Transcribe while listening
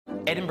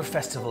Edinburgh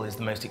Festival is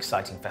the most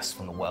exciting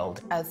festival in the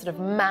world. A sort of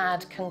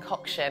mad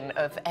concoction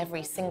of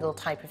every single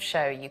type of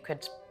show you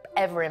could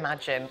ever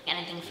imagine.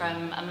 Anything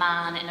from a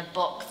man in a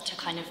box to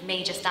kind of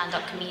major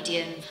stand-up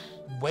comedians.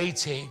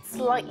 Weighty.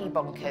 Slightly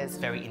bonkers.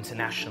 Very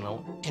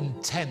international.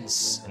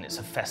 Intense. And it's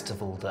a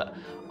festival that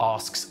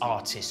asks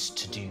artists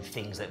to do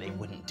things that they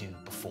wouldn't do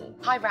before.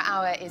 Hibrow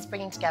Hour is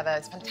bringing together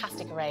this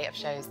fantastic array of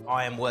shows.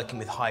 I am working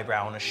with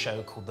Hibrow on a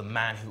show called The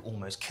Man Who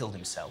Almost Killed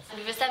Himself.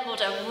 We've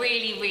assembled a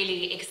really,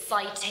 really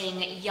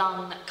exciting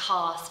young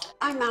cast.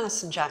 I'm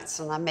Alison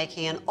Jackson. I'm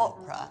making an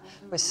opera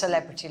with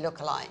celebrity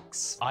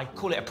lookalikes. I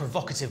call it a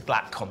provocative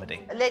black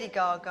comedy. Lady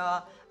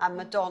Gaga and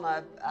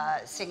Madonna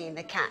singing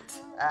the cat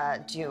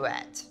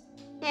duet.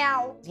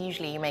 Meow.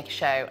 Usually you make a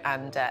show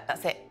and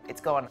that's it,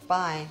 it's gone.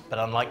 Bye. But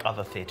unlike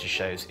other theatre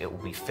shows, it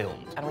will be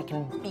filmed. And we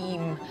can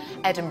beam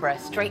Edinburgh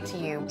straight to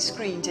you.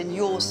 Screened in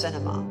your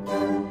cinema.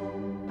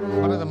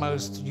 One of the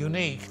most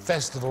unique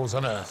festivals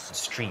on earth.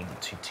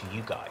 Streamed to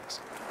you guys.